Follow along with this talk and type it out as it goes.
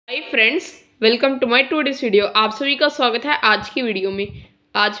Hi friends, welcome to my today's video. आप सभी का स्वागत है आज की वीडियो में।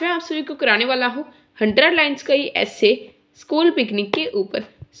 आज मैं आप सभी को कराने वाला हूँ 100 लाइन्स का ही ऐसे स्कूल पिकनिक के ऊपर।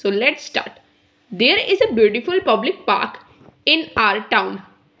 So let's start. There is a beautiful public park in our town.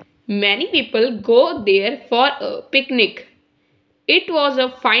 Many people go there for a picnic. It was a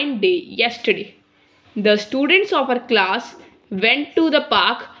fine day yesterday. The students of our class went to the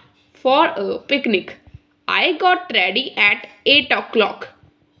park for a picnic. I got ready at 8 o'clock.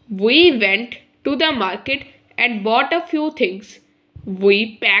 We went to the market and bought a few things. We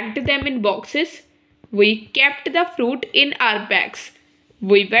packed them in boxes. We kept the fruit in our bags.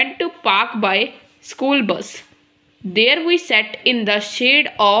 We went to park by school bus. There we sat in the shade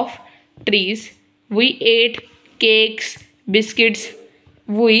of trees. We ate cakes, biscuits.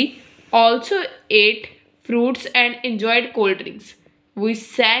 We also ate fruits and enjoyed cold drinks. We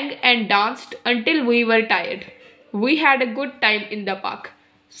sang and danced until we were tired. We had a good time in the park.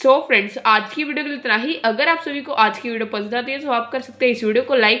 So friends, आज की video के लिए इतना ही। अगर आप सभी को आज की वीडियो पसंद आती है तो आप कर सकते हैं इस वीडियो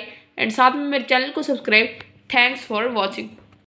को लाइक एंड साथ में मेरे चैनल को सब्सक्राइब। Thanks for watching.